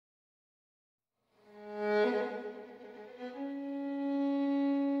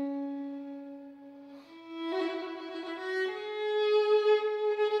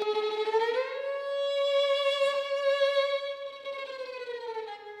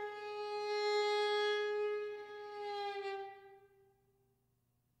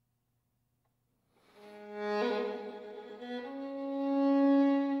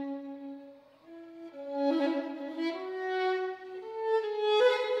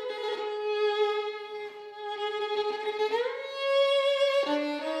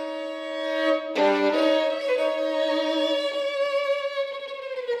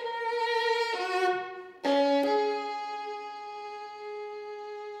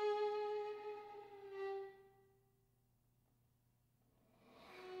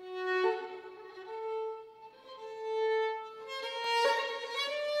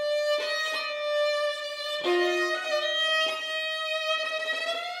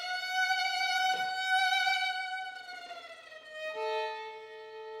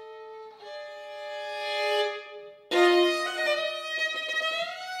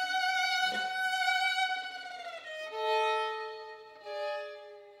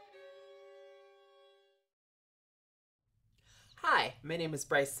My name is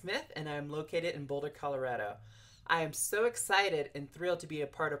Brice Smith, and I am located in Boulder, Colorado. I am so excited and thrilled to be a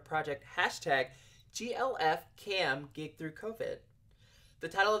part of project #GLFCAM Gig Through COVID. The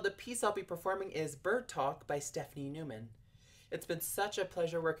title of the piece I'll be performing is Bird Talk by Stephanie Neumann. It's been such a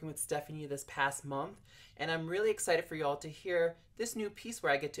pleasure working with Stephanie this past month, and I'm really excited for y'all to hear this new piece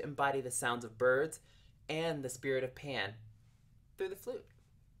where I get to embody the sounds of birds and the spirit of Pan through the flute.